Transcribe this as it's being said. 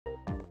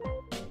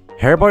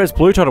Hey everybody, it's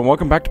BlueToad and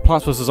welcome back to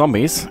Plants vs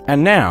Zombies.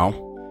 And now,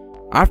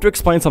 I have to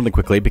explain something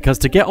quickly because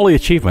to get all the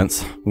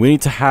achievements, we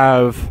need to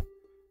have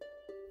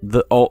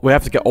we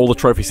have to get all the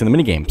trophies in the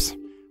minigames,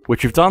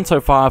 which we've done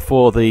so far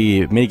for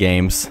the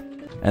minigames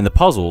and the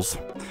puzzles.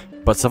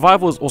 But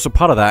survival is also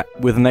part of that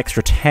with an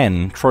extra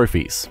 10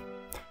 trophies,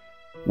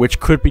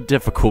 which could be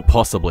difficult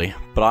possibly,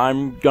 but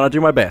I'm gonna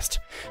do my best.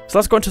 So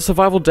let's go into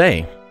survival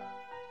day,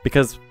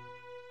 because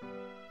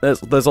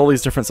there's all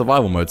these different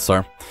survival modes.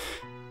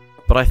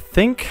 But I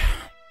think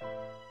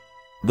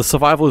the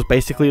survival is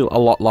basically a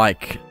lot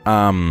like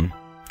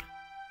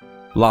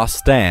Last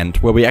Stand,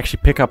 where we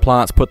actually pick our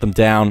plants, put them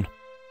down,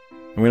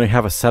 and we only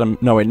have a set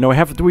of... No, wait, no,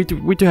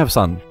 we do have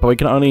sun, but we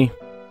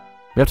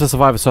have to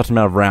survive a certain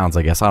amount of rounds,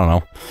 I guess. I don't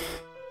know.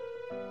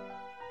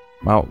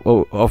 Well,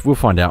 we'll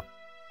find out.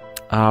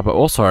 But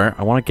also,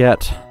 I want to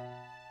get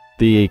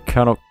the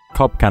Cob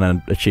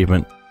Cannon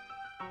achievement,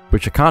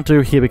 which I can't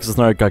do here because there's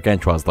no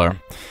Gargantuas, though,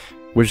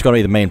 which is going to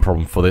be the main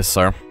problem for this,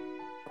 so...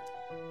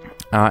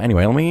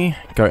 anyway, let me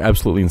go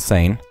absolutely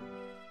insane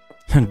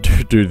and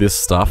do this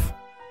stuff,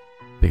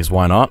 because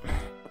why not?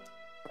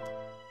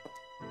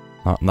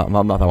 Not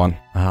that one.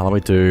 Let me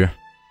do...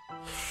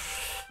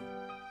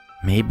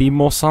 maybe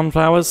more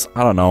sunflowers?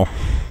 I don't know.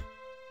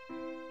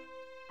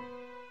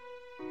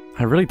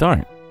 I really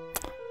don't.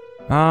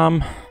 How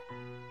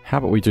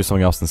about we do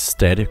something else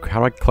instead?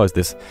 How do I close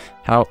this?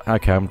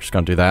 Okay, I'm just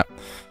gonna do that.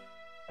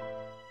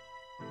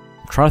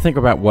 I'm trying to think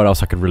about what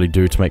else I could really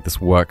do to make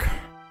this work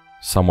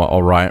somewhat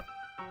alright.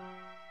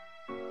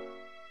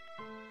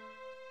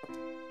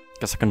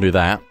 Guess I can do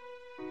that.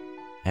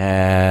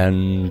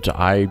 And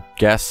I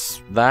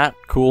guess that,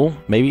 cool.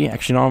 Maybe,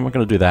 actually no, I'm not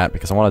gonna do that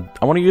because I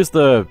wanna use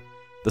the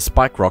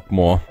spike rock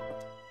more,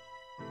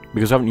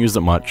 because I haven't used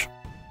it much.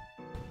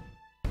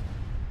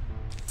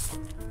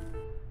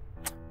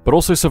 But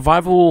also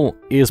survival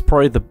is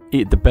probably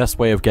the best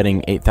way of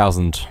getting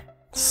 8,000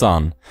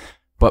 sun,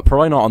 but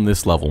probably not on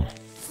this level.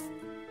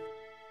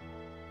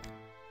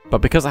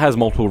 But because it has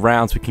multiple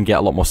rounds, we can get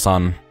a lot more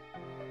sun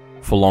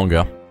for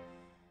longer.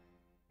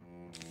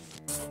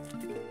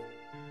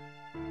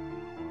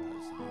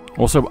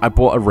 Also, I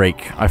bought a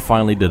rake. I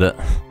finally did it.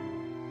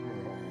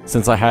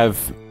 Since I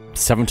have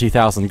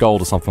 70,000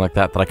 gold or something like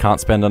that I can't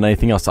spend on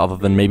anything else other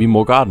than maybe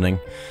more gardening,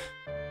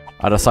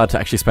 I decided to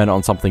actually spend it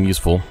on something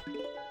useful.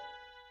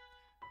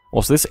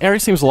 Also, this area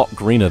seems a lot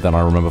greener than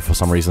I remember for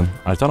some reason.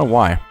 I don't know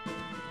why,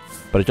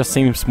 but it just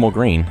seems more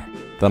green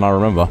than I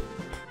remember.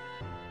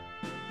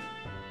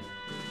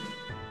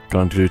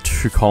 Going to do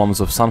 2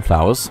 columns of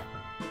sunflowers,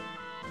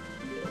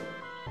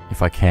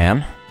 if I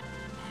can.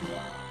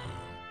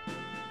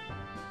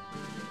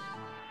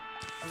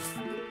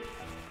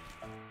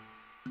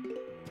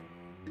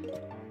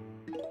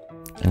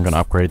 I'm going to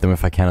upgrade them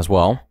if I can as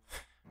well.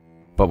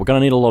 But we're going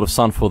to need a lot of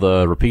sun for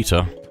the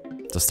repeater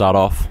to start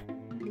off.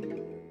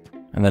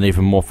 And then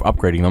even more for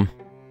upgrading them.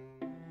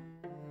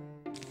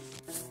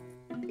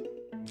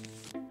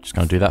 Just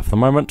going to do that for the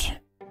moment.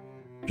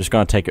 Just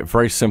going to take it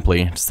very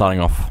simply, starting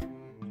off.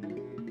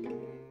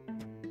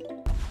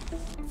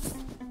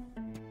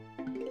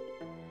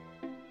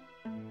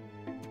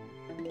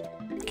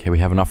 Okay, we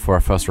have enough for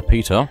our first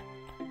repeater.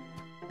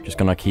 Just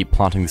going to keep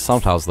planting the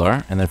sunflowers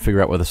there, and then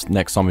figure out where this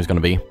next zombie is going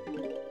to be.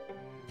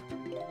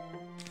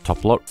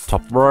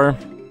 Top row.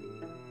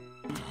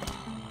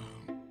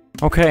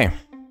 Okay.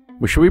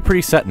 We should be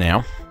pretty set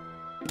now.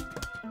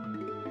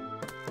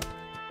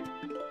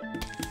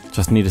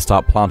 Just need to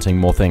start planting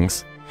more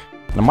things.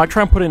 And I might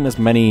try and put in as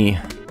many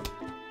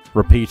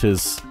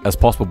repeaters as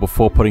possible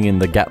before putting in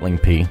the Gatling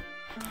P.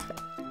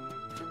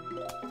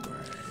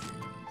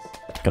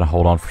 Gonna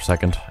hold on for a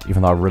second,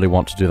 even though I really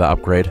want to do that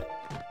upgrade.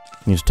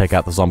 Need to take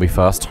out the zombie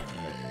first.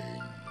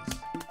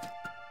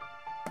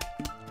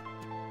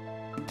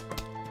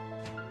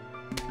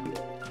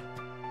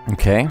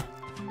 Okay.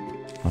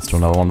 Let's do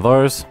another one of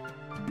those.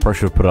 Probably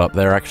should have put it up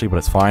there actually, but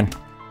it's fine.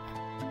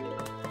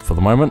 For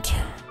the moment.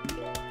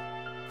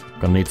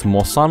 Gonna need some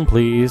more sun,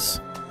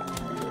 please.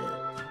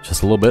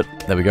 Just a little bit.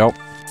 There we go.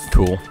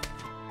 Cool.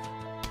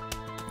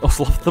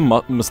 Also, the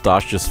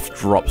moustache just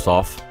drops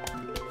off.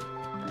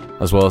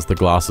 As well as the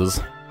glasses.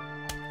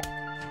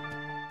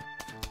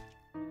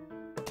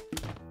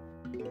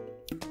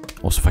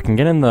 Also, if I can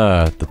get in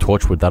the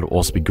torchwood, that would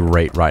also be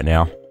great right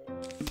now.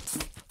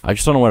 I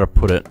just don't know where to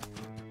put it.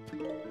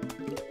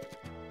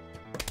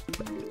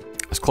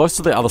 As close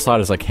to the other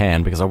side as I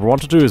can, because I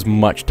want to do as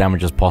much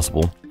damage as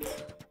possible.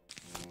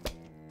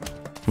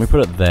 Let me put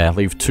it there,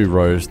 leave 2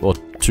 rows, or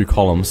 2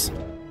 columns,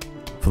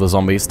 for the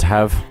zombies to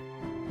have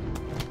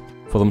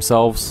for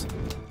themselves.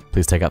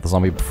 Please take out the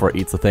zombie before it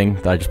eats the thing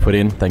that I just put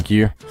in, thank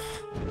you.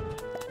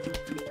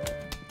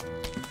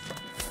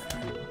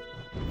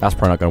 That's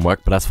probably not going to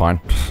work, but that's fine.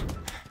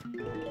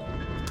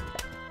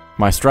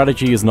 My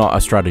strategy is not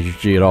a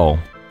strategy at all.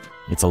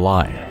 It's a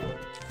lie.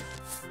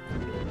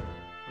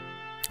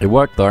 It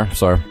worked though,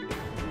 so...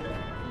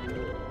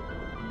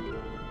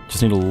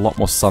 just need a lot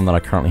more sun than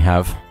I currently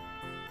have.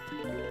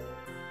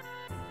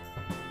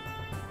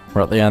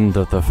 We're at the end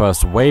of the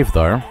first wave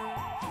though.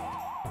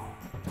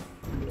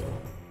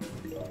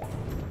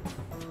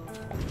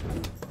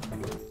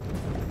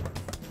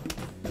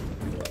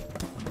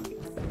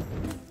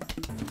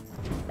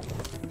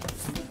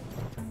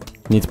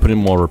 Need to put in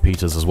more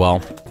repeaters as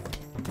well.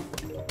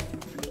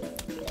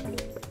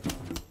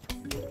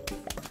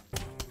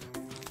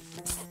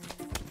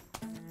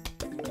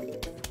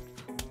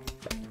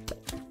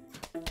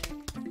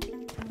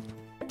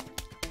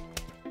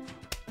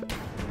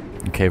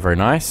 Okay, very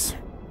nice.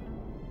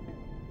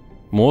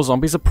 More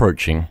zombies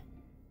approaching.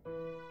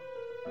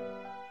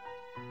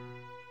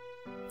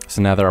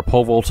 So now there are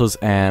pole vaulters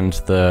and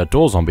the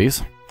door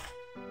zombies.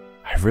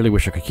 I really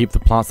wish I could keep the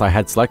plants I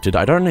had selected.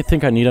 I don't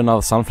think I need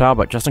another sunflower,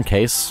 but just in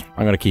case,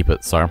 I'm going to keep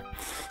it, so.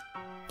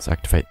 Let's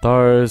activate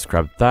those,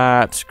 grab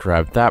that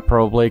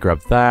probably,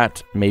 grab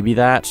that, maybe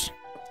that.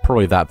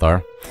 Probably that,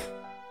 though.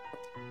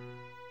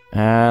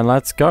 And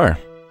let's go.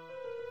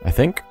 I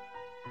think.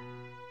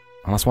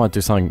 Unless I want to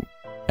do something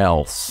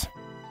else.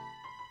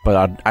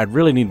 But I'd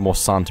really need more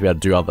sun to be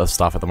able to do other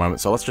stuff at the moment,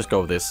 so let's just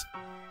go with this.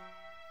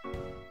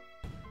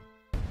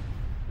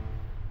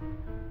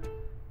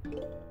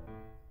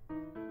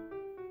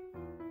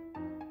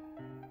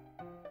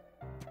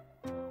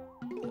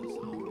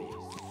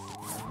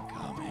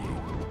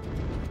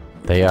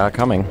 They are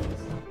coming.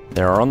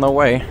 They're on their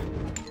way.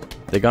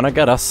 They're gonna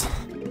get us.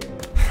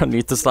 I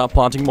need to start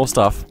planting more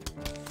stuff.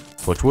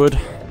 Torchwood.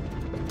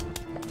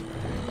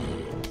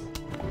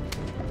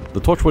 The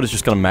torchwood is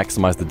just gonna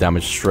maximize the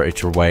damage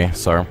straight away,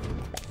 so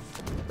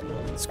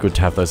it's good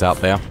to have those out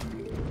there.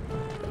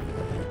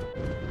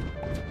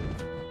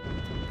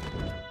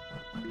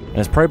 And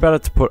it's probably better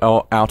to put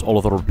out all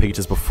of the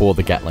repeaters before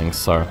the Gatlings,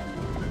 so.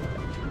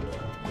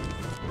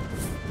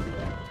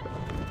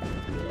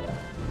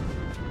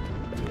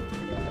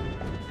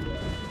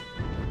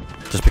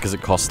 Just because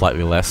it costs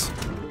slightly less.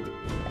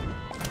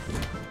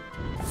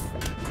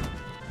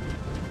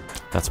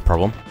 That's a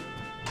problem.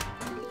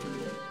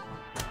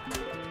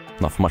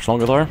 Not for much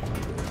longer though.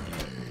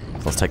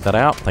 So let's take that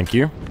out, thank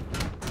you.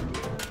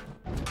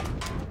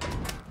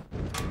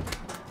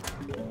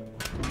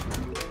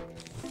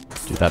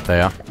 Do that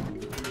there.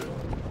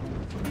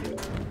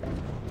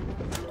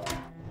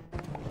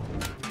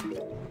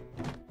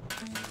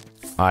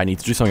 I need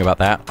to do something about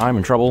that. I'm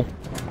in trouble.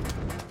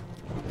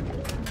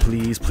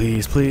 Please,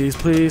 please, please,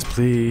 please,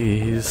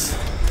 please.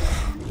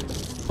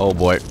 Oh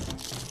boy.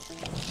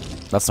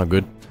 That's not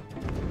good.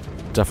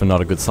 Definitely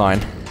not a good sign.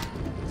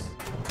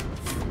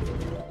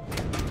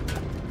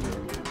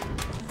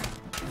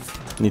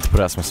 Need to put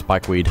out some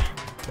spikeweed.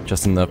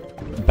 Just in the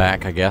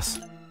back, I guess.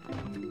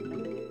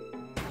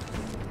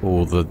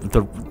 Oh,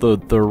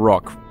 the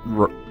rock.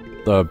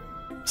 The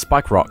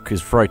spike rock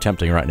is very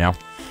tempting right now.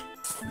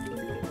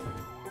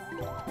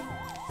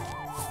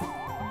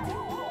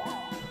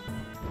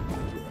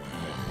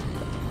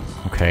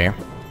 Okay.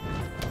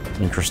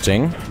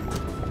 Interesting.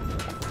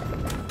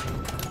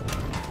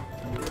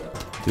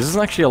 This isn't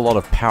actually a lot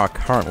of power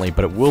currently,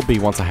 but it will be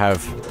once I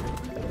have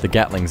the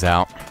Gatlings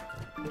out.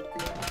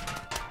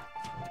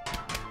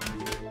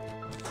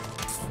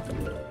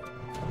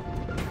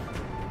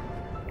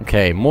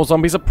 Okay, more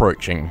zombies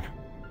approaching.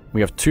 We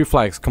have 2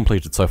 flags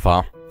completed so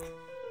far.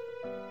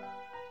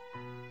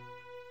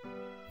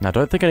 Now, I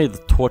don't think I need the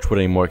torchwood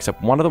anymore,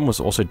 except one of them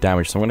was also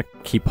damaged, so I'm going to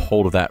keep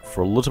hold of that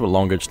for a little bit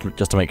longer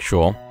just to make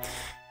sure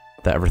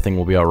that everything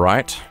will be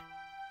alright.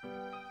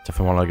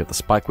 Definitely want to get the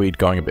spikeweed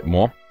going a bit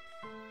more.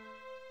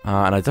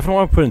 And I definitely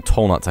want to put in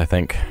tall nuts, I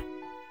think.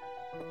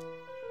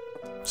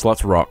 So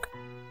let's rock.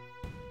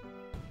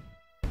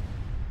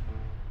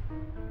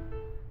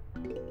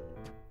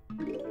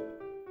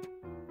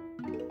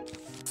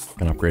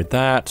 Gonna upgrade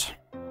that.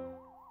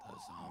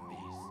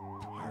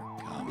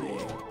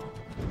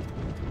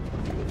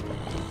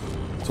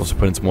 Let's also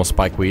put in some more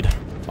spikeweed.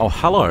 Oh,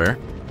 hello,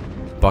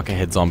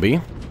 buckethead zombie.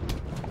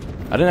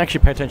 I didn't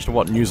actually pay attention to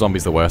what new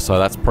zombies there were, so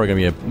that's probably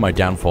gonna be my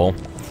downfall.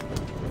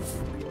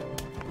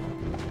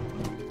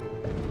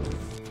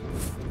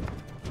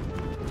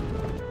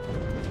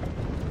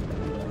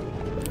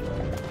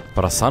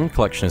 But our sun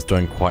collection is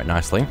doing quite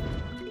nicely.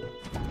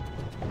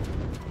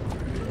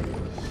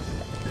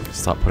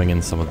 Start putting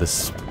in some of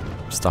this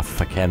stuff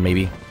if I can,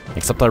 maybe.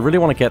 Except I really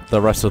want to get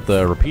the rest of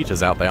the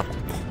repeaters out there.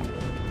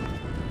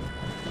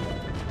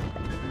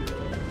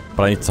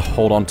 But I need to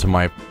hold on to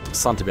my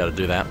sun to be able to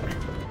do that.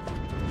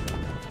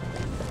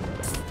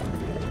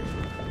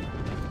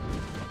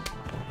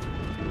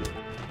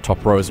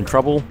 Top row is in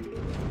trouble.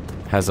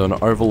 Has an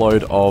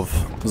overload of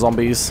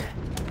zombies.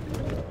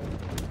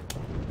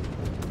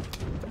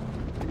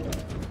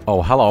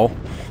 Oh, hello.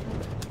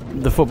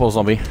 The football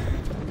zombie.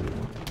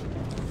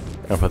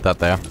 Gonna put that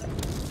there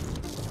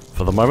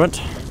for the moment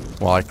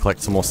while I collect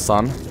some more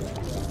sun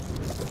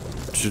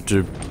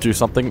to do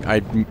something. I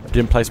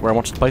didn't place it where I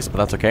wanted to place it, but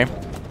that's okay.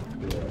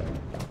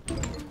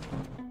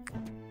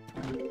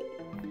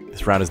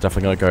 This round is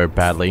definitely gonna go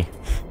badly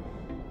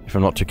if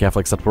I'm not too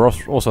careful, except we're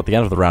also at the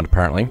end of the round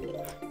apparently.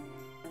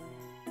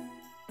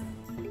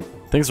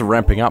 Things are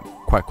ramping up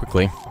quite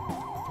quickly.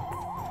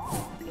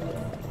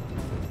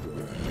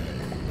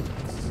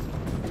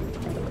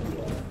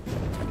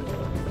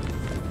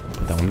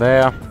 Down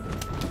there.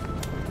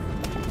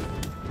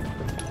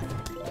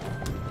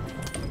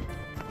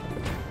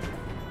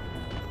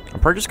 I'm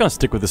probably just going to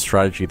stick with this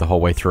strategy the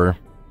whole way through.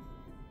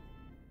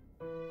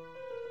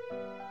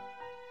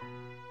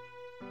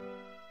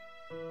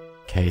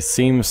 Okay,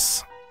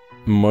 seems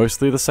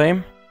mostly the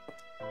same.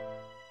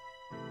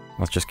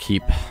 Let's just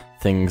keep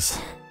things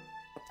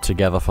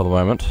together for the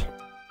moment.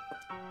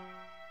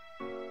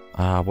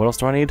 What else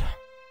do I need?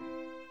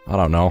 I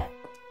don't know.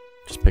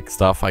 Just pick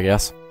stuff, I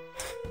guess.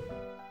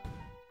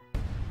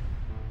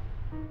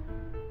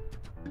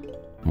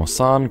 More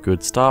sun,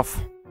 good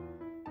stuff.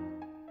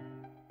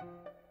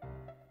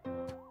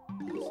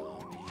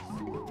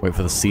 Wait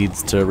for the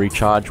seeds to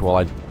recharge while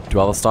I do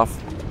other stuff.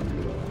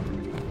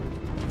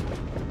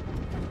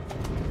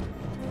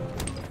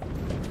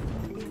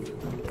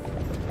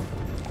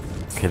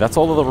 Okay, that's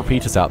all of the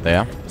repeaters out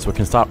there, so we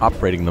can start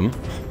upgrading them.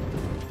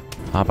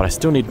 But I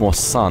still need more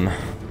sun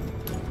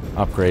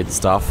upgrade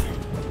stuff.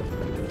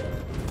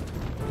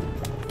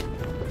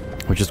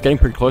 Which is getting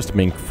pretty close to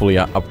being fully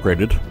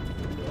upgraded.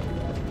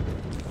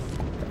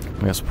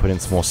 We also put in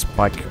some more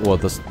spike, or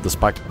the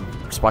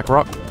spike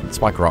rock?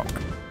 Spike rock.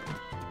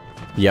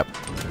 Yep,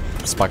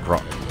 spike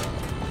rock.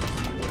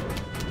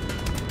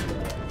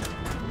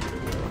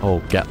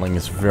 Oh, Gatling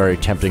is very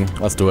tempting.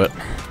 Let's do it.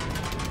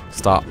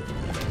 Start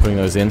putting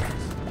those in.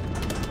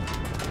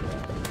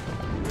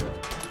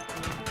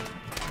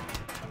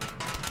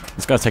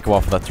 It's gonna take a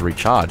while for that to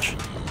recharge.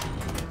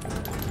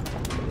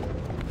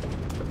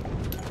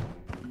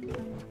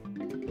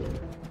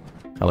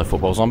 Hello,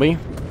 football zombie.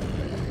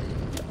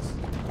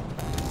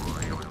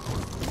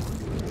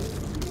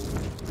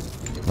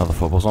 Another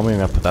football zombie. I'm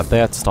gonna put that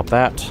there to stop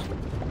that.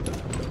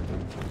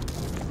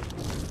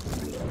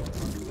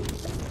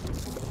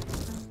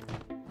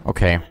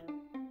 Okay.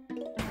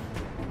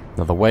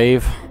 Another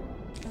wave.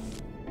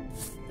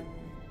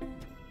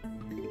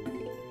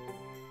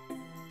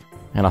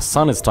 And our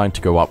sun is starting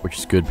to go up, which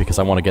is good because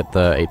I want to get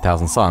the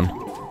 8,000 sun.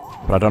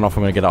 But I don't know if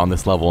I'm going to get it on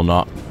this level or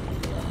not.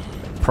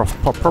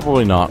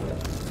 Probably not.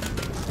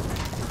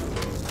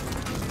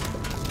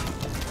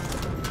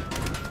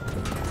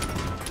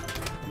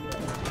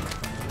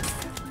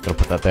 Gotta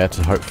put that there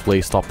to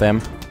hopefully stop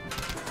them.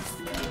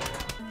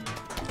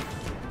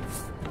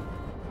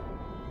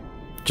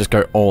 Just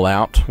go all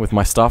out with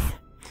my stuff.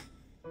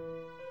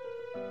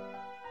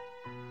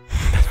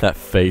 That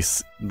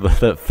face.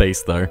 That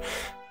face, though.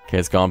 Okay,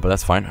 it's gone, but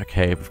that's fine.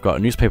 Okay, we've got a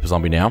newspaper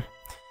zombie now.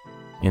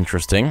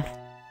 Interesting.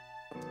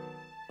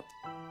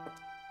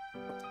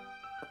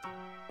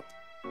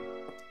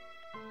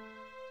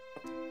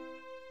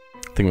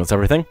 I think that's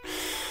everything.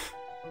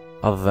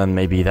 Other than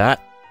maybe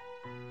that.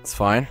 It's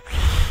fine.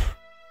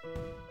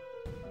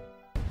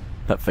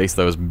 That face,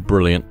 though, is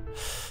brilliant.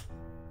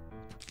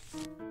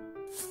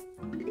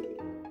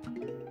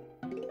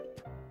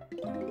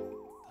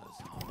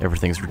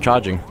 Everything's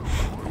recharging.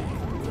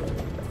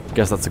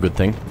 Guess that's a good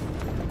thing.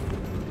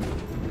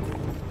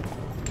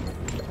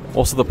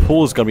 Also, the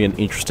pool is going to be an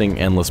interesting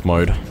endless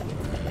mode.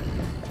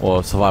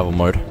 Or survival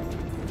mode.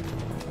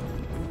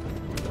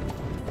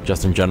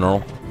 Just in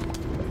general.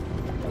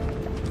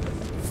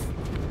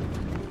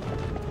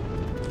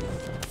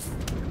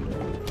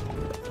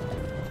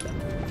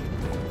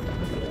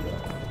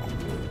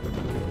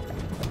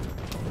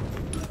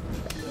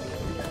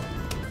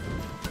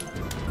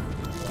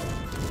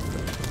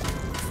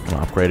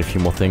 Gonna upgrade a few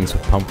more things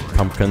with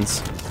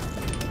pumpkins.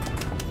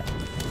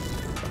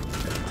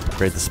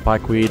 Upgrade the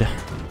spikeweed.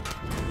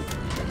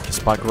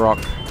 Spike rock.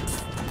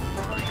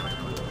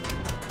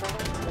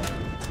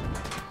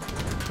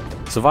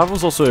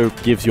 Survivals also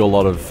gives you a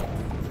lot of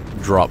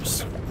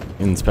drops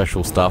in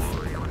special stuff.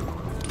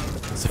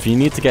 So if you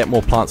need to get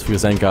more plants for your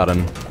Zen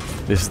garden,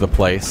 this is the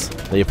place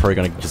that you're probably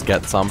going to just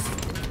get some.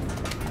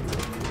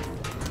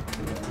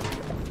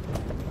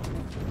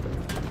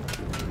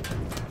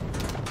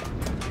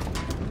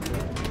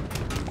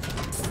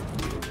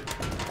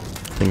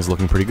 Things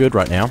looking pretty good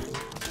right now.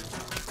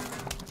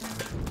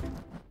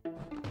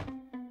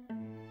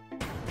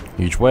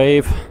 Huge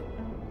wave.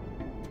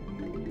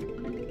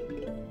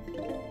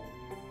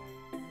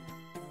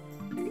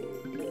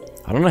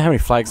 I don't know how many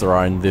flags there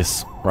are in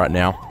this right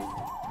now.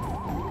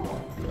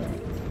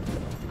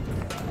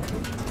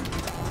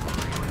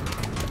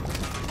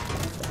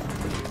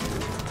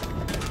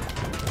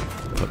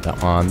 Put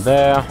that one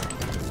there.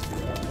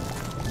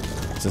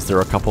 Since there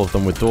are a couple of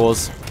them with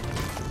doors.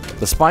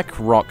 The spike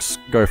rocks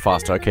go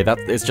faster. Okay, that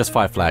is just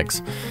 5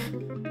 flags.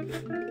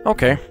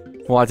 Okay.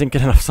 Well, I didn't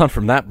get enough sun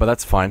from that, but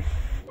that's fine.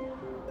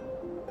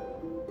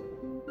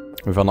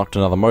 We've unlocked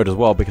another mode as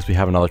well because we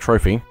have another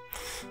trophy.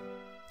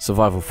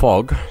 Survival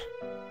Fog.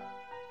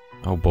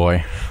 Oh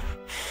boy.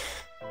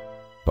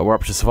 But we're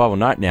up to Survival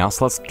Night now,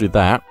 so let's do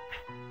that.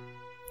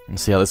 And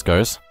see how this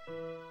goes.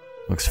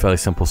 Looks fairly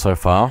simple so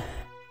far.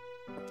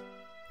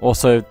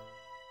 Also,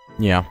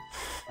 yeah.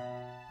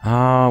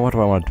 What do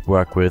I want to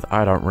work with?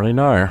 I don't really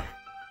know.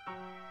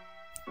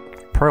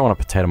 Probably want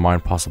a potato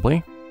mine,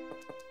 possibly.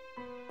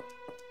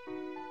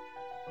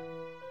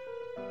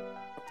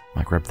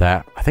 Might grab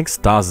that. I think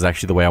stars is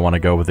actually the way I want to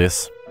go with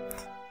this.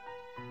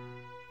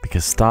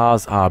 Because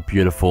stars are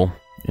beautiful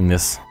in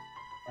this.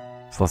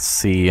 So let's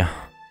see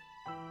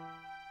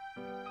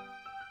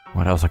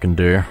what else I can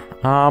do.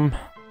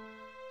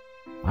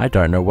 I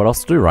don't know what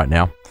else to do right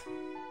now.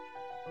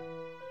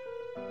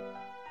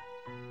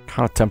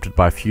 Kind of tempted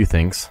by a few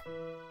things.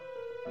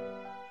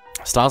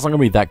 Stars aren't going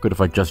to be that good if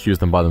I just use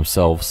them by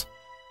themselves.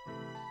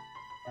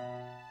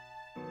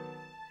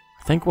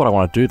 I think what I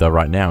want to do though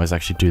right now is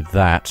actually do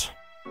that.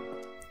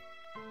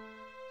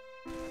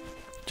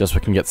 Just so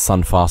we can get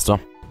sun faster.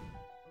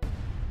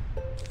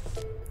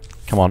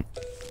 Come on,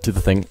 do the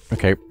thing.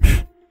 Okay.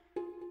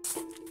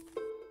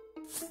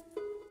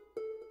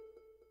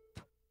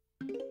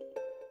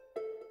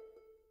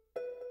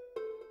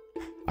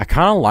 I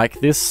kind of like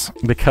this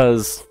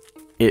because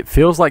it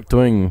feels like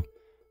doing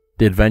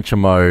the adventure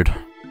mode,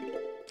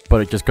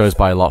 but it just goes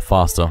by a lot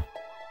faster.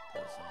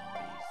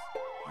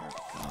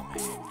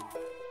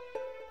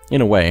 In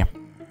a way.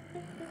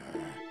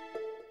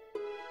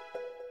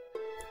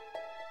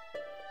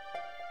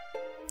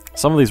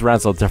 Some of these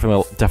rounds are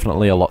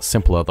definitely a lot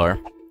simpler though.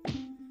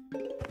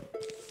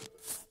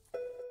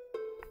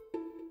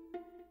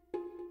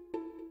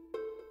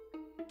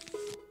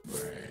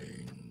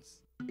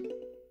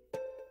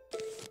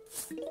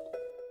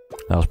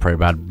 That was a pretty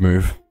bad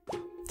move.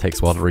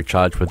 Takes a while to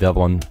recharge, but the other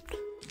one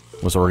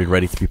was already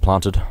ready to be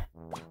planted.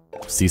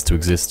 Ceased to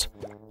exist.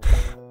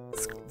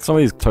 Some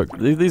of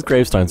these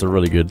gravestones are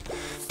really good.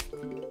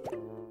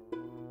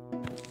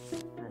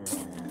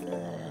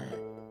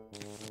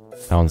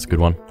 That one's a good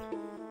one.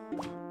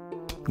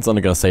 It's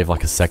only gonna save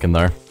like a second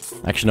though.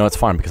 Actually no, it's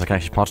fine because I can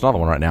actually plant another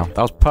one right now. That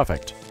was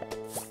perfect.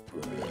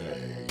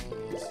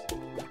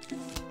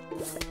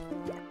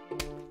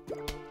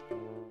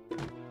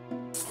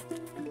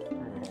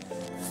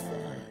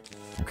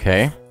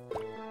 Okay.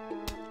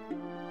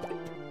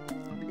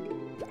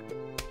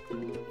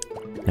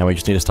 Now we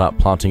just need to start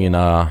planting in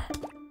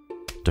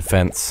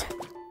defense.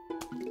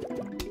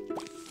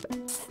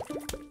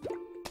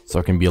 So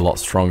it can be a lot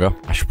stronger.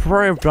 I should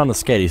probably have done the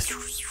Skatey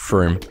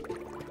shroom.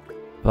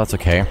 But that's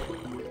okay.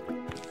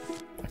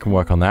 I can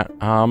work on that.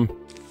 How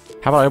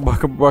about I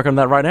work on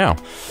that right now?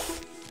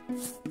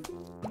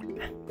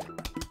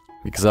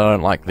 Because I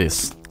don't like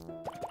this.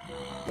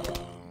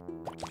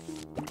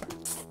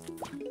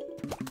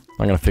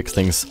 I'm gonna fix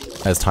things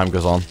as time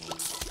goes on.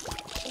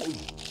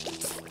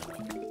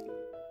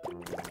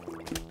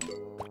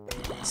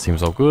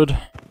 Seems all good.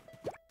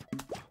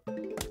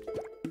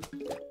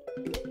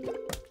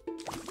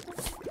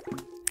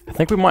 I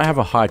think we might have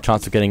a high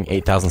chance of getting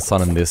 8,000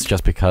 sun in this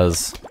just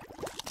because...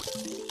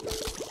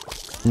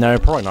 No,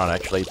 probably not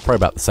actually. Probably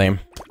about the same.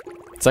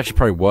 It's actually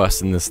probably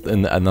worse in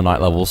the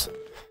night levels.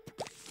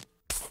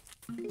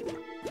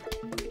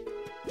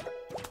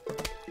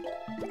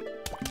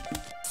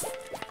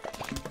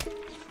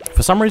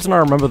 For some reason I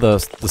remember the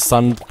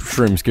sun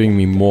shrooms giving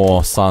me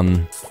more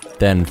sun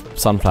than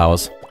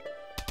sunflowers.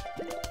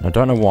 I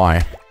don't know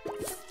why,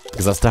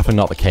 because that's definitely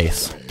not the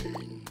case.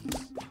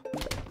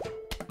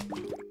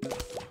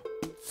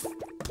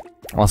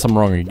 Unless I'm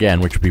wrong again,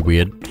 which would be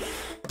weird.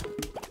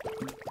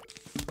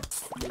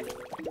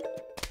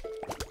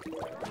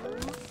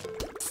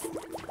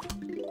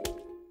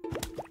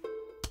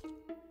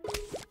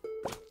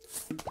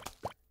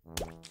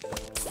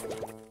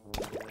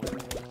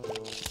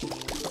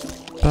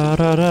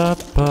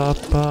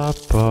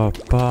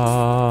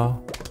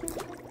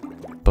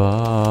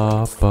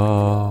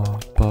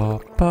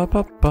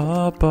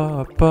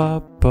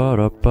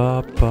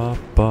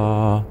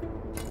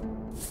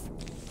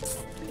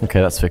 Okay,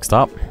 that's fixed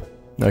up.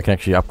 Now we can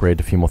actually upgrade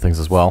a few more things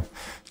as well.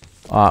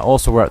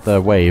 Also, we're at the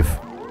wave.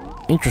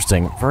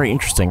 Interesting. Very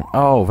interesting.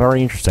 Oh,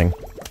 very interesting.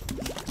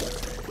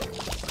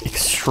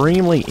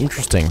 Extremely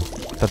interesting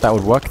that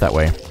would work that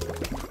way.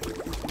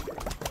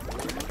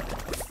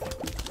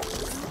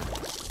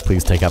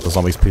 Please take out the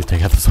zombies. Please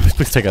take out the zombies.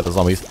 Please take out the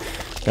zombies.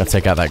 I'm gonna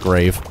take out that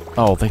grave.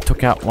 Oh, they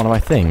took out one of my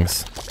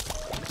things.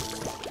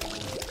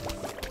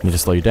 I need to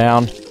slow you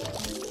down.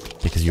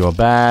 Because you are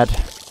bad.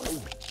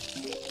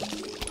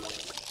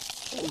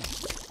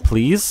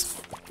 Please?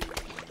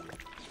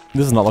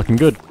 This is not looking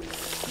good.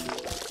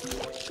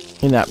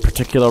 In that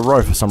particular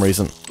row for some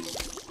reason.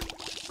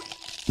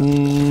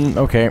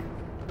 Okay.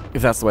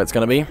 If that's the way it's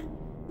gonna be.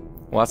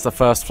 Well, that's the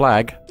first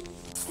flag.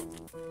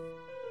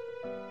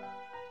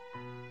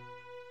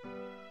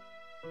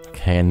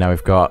 Okay, and now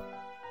we've got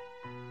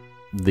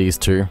these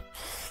two.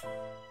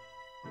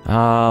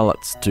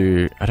 Let's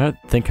do... I don't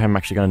think I'm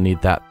actually gonna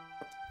need that,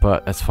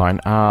 but that's fine.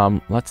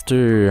 Let's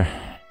do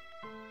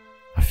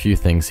a few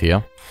things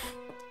here.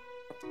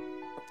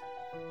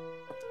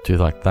 Do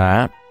like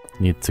that.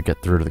 Need to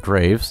get through to the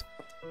graves.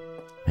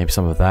 Maybe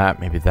some of that,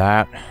 maybe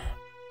that.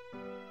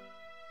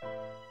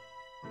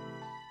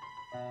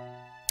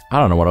 I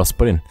don't know what else to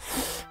put in.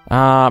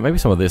 Maybe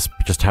some of this,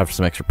 just have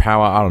some extra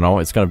power. I don't know.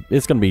 It's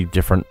gonna be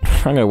different.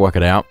 I'm gonna work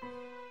it out.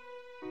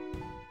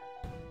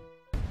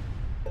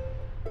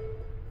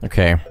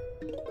 Okay.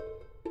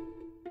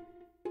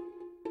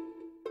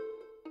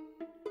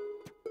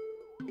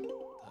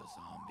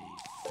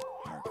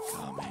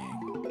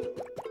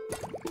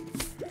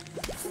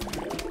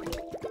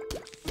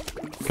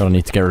 Gonna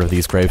need to get rid of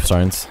these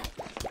gravestones.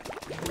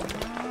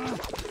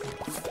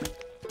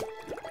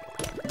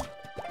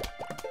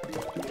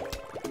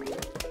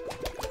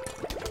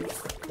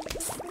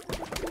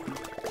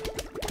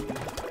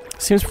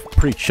 Seems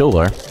pretty chill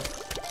though.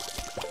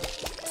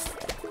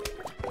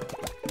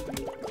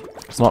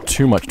 It's not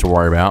too much to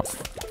worry about.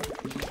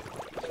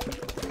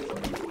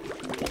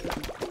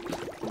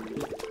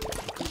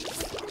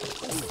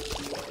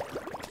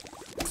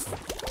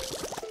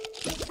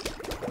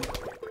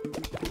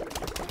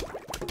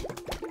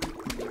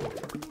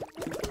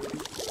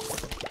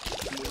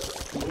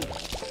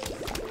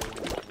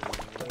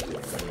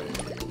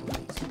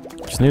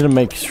 Just need to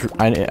make sure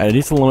I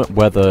need to limit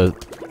where the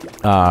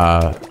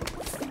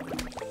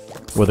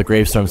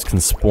gravestones can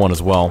spawn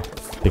as well,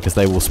 because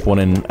they will spawn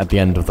in at the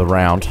end of the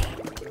round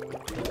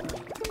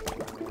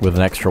with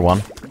an extra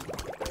one.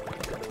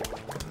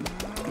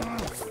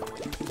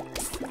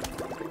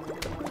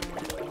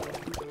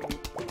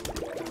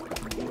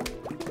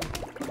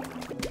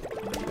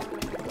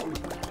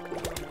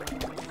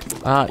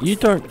 You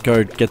don't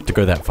get to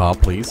go that far,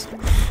 please.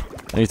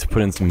 I need to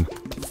put in some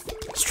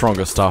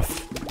stronger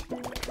stuff.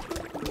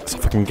 So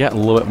if I can get a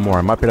little bit more,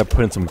 I might be able to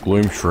put in some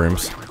gloom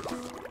shrooms.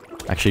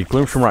 Actually,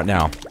 gloom shroom right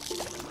now.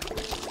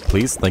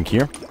 Please, thank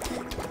you.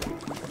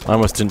 I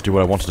almost didn't do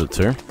what I wanted it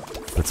to,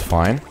 but it's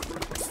fine.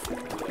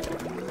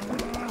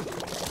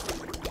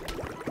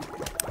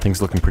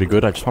 Things looking pretty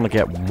good. I just want to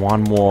get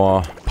one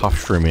more puff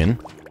shroom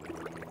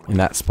in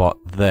that spot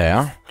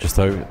there, just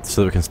so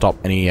we can stop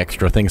any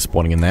extra things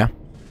spawning in there.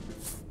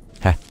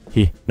 Heh,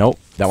 here, nope,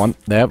 that one,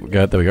 there we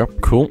go,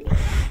 cool.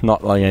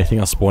 Not letting anything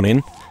else spawn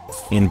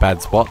in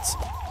bad spots.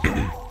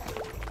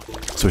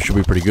 So it should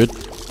be pretty good.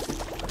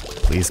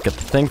 Please get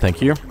the thing,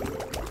 thank you.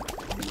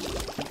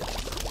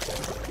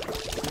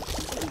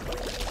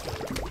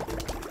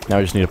 Now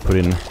we just need to put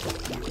in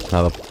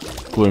another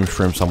gloom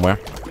shroom somewhere.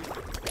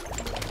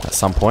 At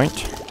some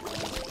point.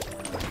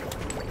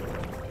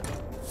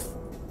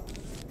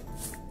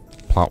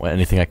 Plant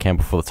anything I can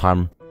before the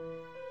time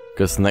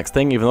goes to the next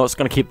thing, even though it's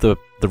going to keep the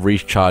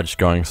recharge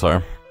going,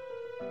 so.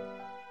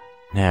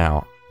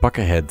 Now,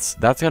 bucket heads.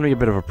 That's going to be a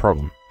bit of a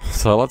problem.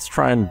 So let's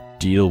try and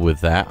deal with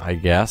that, I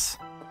guess.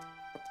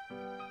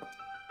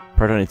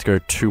 Probably don't need to go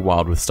too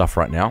wild with stuff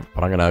right now,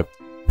 but I'm going to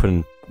put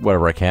in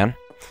whatever I can.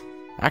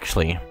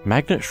 Actually,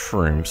 magnet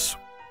shrooms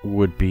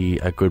would be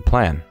a good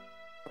plan.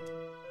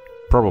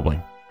 Probably.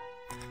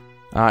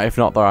 If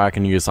not, though, I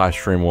can use ice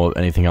shroom or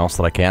anything else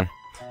that I can.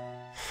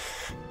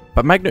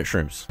 But magnet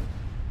shrooms.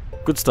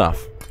 Good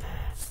stuff.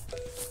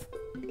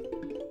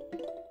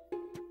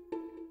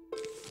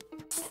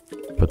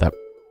 Put that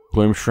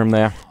bloom shroom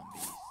there.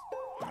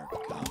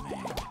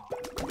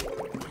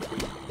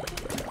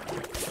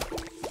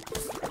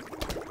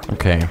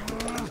 Okay.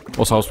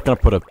 Also, I was going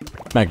to put a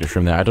magnet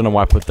shroom there. I don't know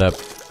why I put that...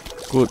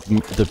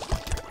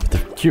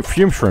 the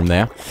fume shroom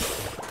there.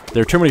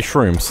 There are too many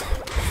shrooms.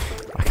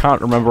 I can't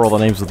remember all the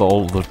names of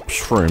all the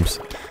shrooms.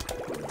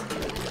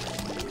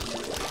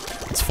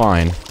 It's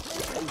fine.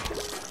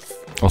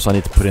 Also, I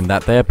need to put in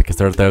that there because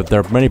there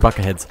are many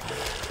bucketheads.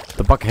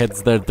 The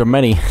bucketheads, there are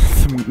many,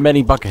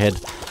 many buckethead.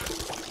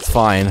 It's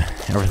fine.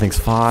 Everything's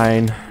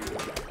fine.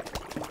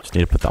 Just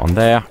need to put that on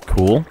there.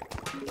 Cool.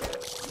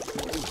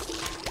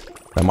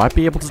 I might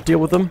be able to deal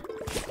with them.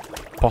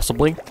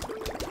 Possibly.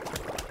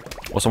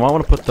 Also, I might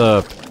want to put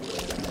the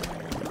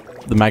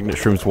magnet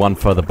shrooms one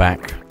further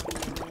back.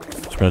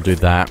 Just gonna do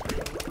that.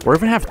 Or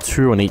even have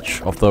two on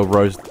each of the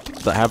rows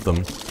that have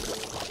them.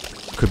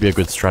 Could be a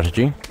good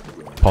strategy.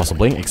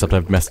 Possibly, except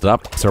I've messed it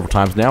up several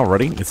times now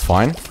already. It's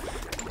fine.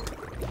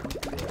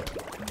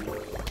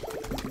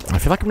 I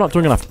feel like I'm not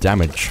doing enough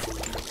damage.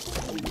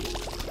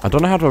 I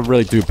don't know how to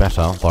really do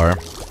better, though.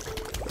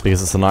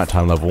 Because it's a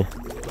nighttime level.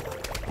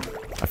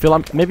 I feel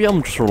like maybe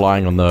I'm just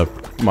relying on the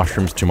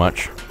mushrooms too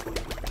much.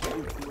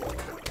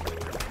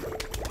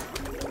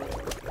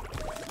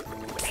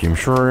 Fume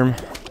shroom.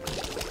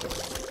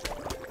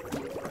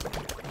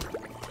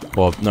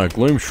 Well, no,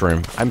 gloom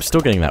shroom. I'm still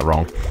getting that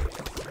wrong.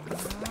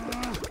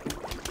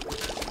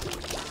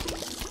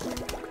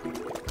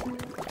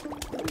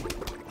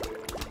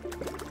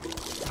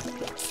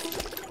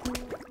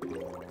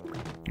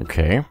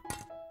 Okay.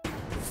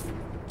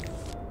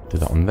 Do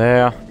that one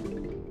there.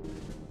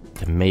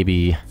 Then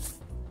maybe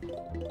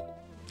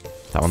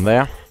that one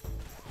there.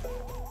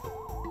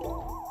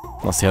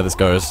 Let's see how this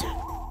goes.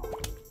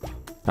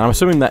 And I'm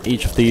assuming that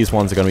each of these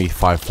ones are going to be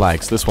 5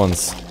 flags. This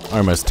one's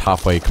almost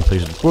halfway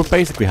completed. We're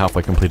basically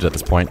halfway completed at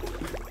this point.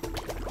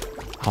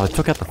 Oh, I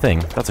took out the thing.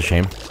 That's a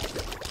shame.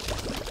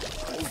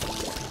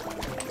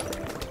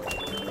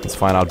 It's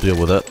fine, I'll deal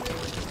with it.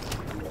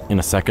 In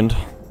a second.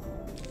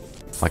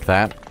 Like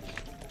that.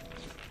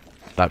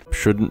 That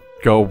shouldn't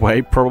go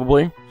away,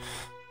 probably.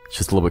 It's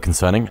just a little bit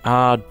concerning.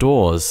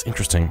 Doors.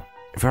 Interesting.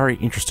 Very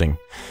interesting.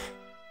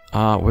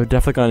 We're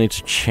definitely going to need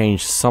to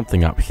change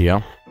something up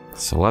here.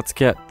 So let's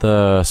get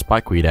the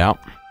spikeweed out.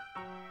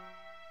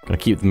 Gonna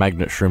keep the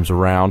magnet shrooms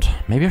around.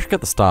 Maybe I should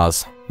get the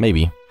stars.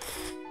 Maybe.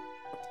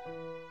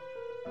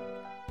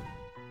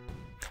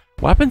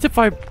 What happens if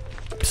I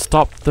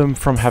stop them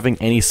from having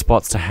any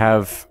spots to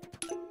have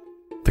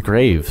the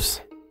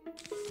graves?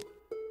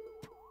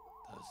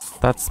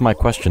 That's my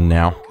question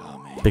now.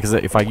 Because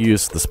if I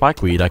use the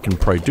spikeweed, I can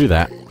probably do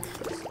that.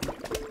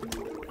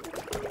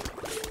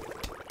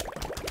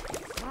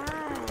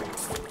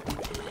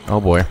 Oh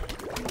boy.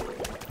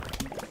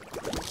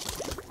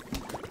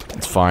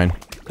 It's fine.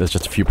 There's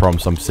just a few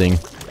problems I'm seeing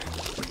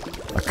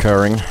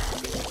occurring.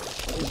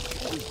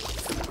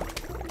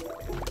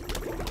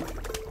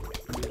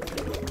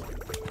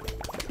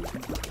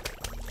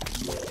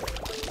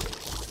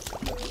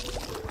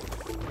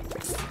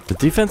 The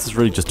defense is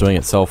really just doing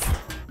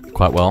itself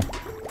quite well.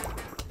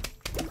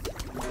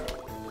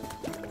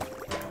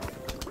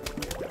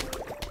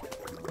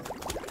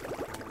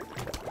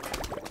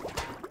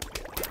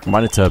 I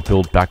might need to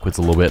build backwards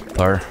a little bit,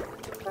 though,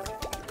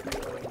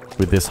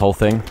 with this whole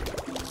thing.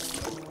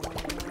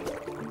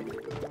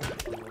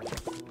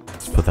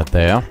 Let's put that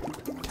there.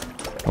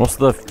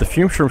 Also, the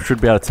fume shroom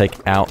should be able to take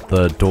out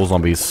the door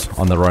zombies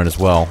on their own as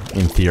well,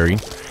 in theory.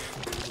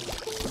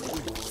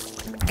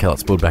 Okay,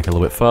 let's build back a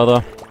little bit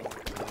further.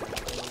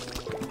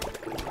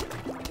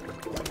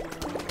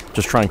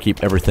 Just try and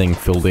keep everything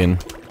filled in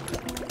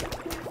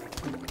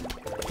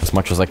as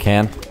much as I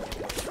can.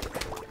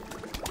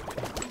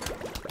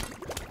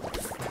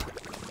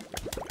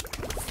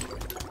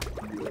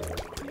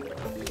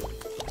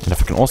 And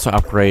if I can also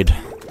upgrade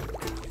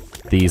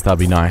these, that'd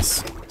be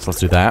nice. So let's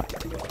do that.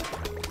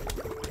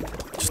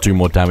 Just do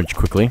more damage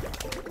quickly.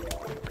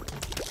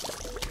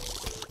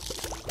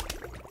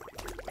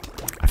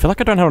 I feel like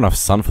I don't have enough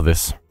sun for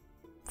this,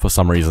 for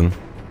some reason.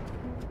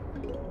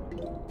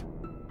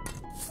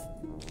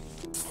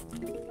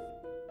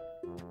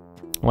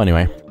 Well,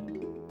 anyway.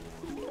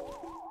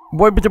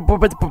 Boy, but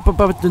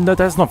no,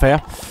 that's not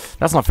fair.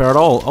 That's not fair at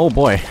all. Oh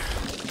boy.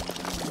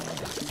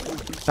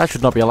 That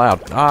should not be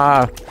allowed.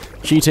 Ah,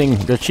 cheating.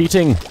 You're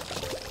cheating.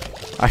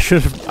 I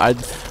should have...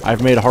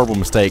 I've made a horrible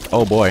mistake.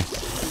 Oh boy.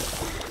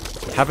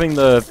 Having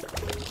the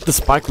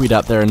spikeweed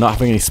out there and not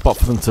having any spot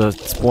for them to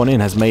spawn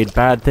in has made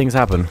bad things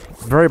happen.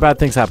 Very bad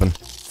things happen.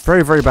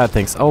 Very, very bad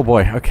things. Oh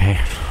boy,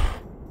 okay.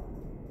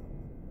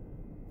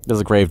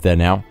 There's a grave there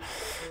now,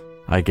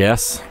 I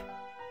guess.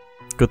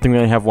 Good thing we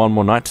only have one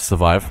more night to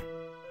survive.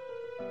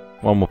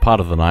 One more part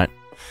of the night.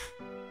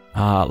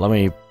 Let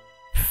me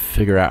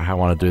figure out how I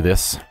want to do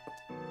this.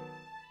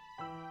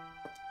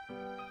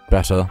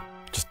 Better.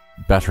 Just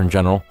better in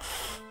general.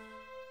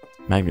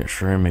 Magnet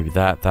shroom, maybe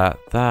that.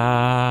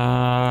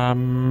 I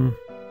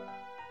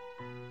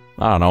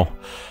don't know.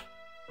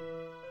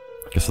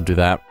 Guess I'll do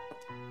that.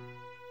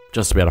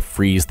 Just to be able to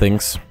freeze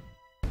things.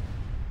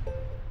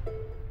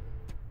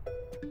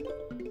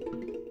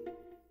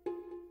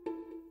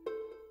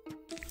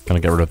 Gonna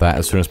get rid of that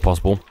as soon as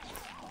possible.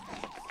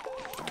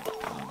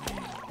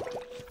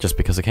 Just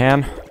because I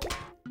can.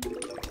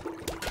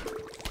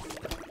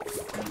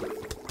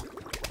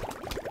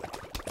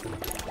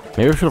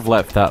 Maybe we should have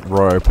left that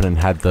row open and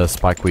had the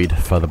spikeweed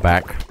further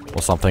back,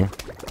 or something.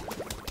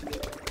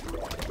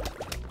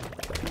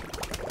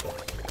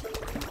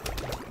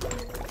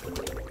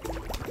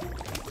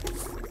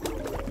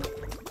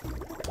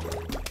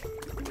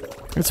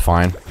 It's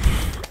fine.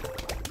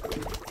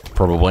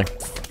 Probably.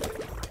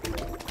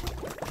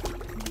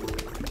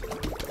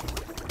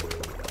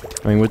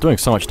 I mean, we're doing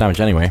so much damage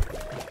anyway.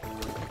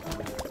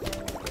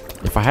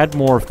 If I had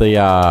more of the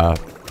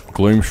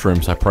gloom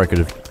shrooms, I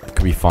probably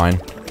could be fine.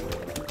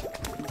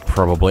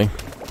 Probably.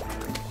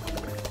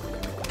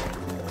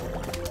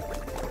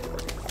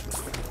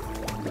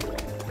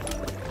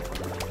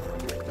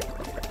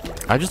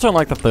 I just don't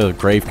like that the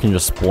grave can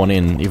just spawn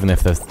in, even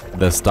if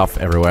there's stuff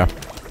everywhere.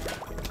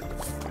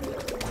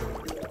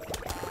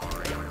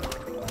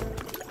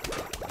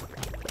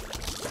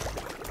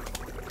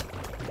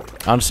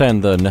 I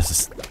understand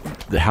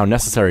how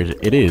necessary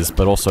it is,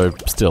 but also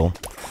still,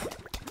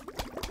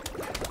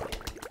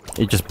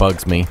 it just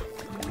bugs me.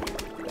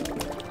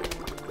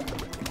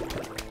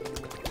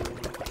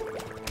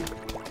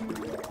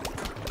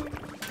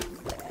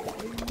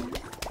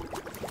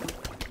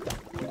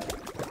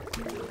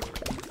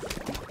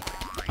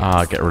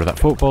 Get rid of that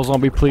football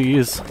zombie,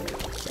 please.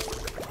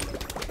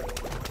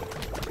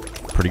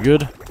 Pretty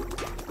good.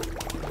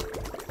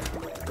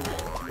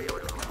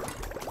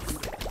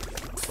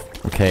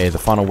 Okay, the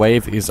final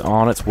wave is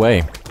on its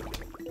way.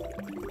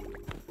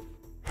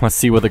 Let's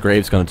see where the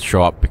grave's going to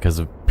show up, because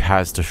it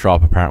has to show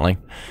up, apparently.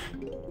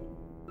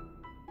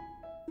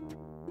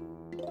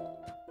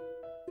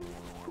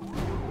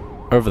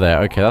 Over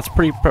there. Okay, that's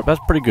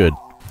pretty good.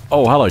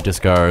 Oh, hello,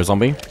 disco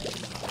zombie.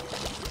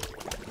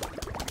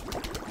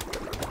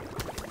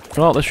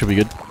 Well, this should be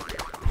good.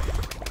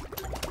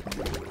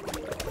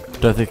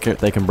 Don't think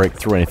they can break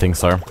through anything,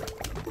 so.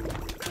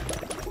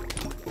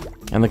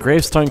 And the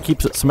gravestone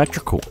keeps it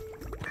symmetrical.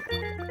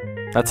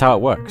 That's how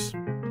it works.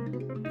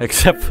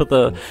 Except for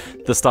the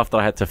stuff that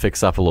I had to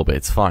fix up a little bit.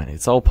 It's fine.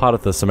 It's all part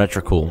of the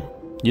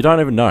symmetrical. You don't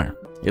even know.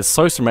 It's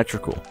so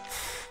symmetrical.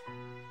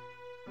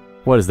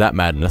 What is that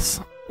madness?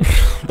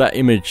 That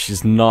image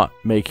is not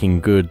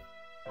making good.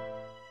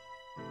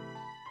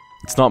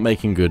 It's not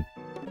making good.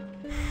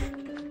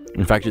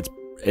 In fact,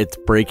 it's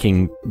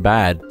breaking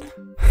bad.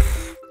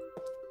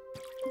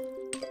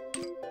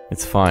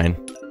 It's fine.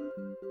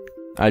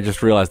 I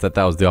just realized that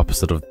was the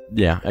opposite of...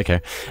 Yeah,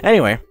 okay.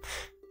 Anyway,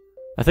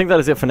 I think that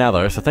is it for now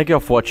though, so thank you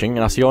all for watching,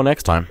 and I'll see you all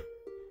next time.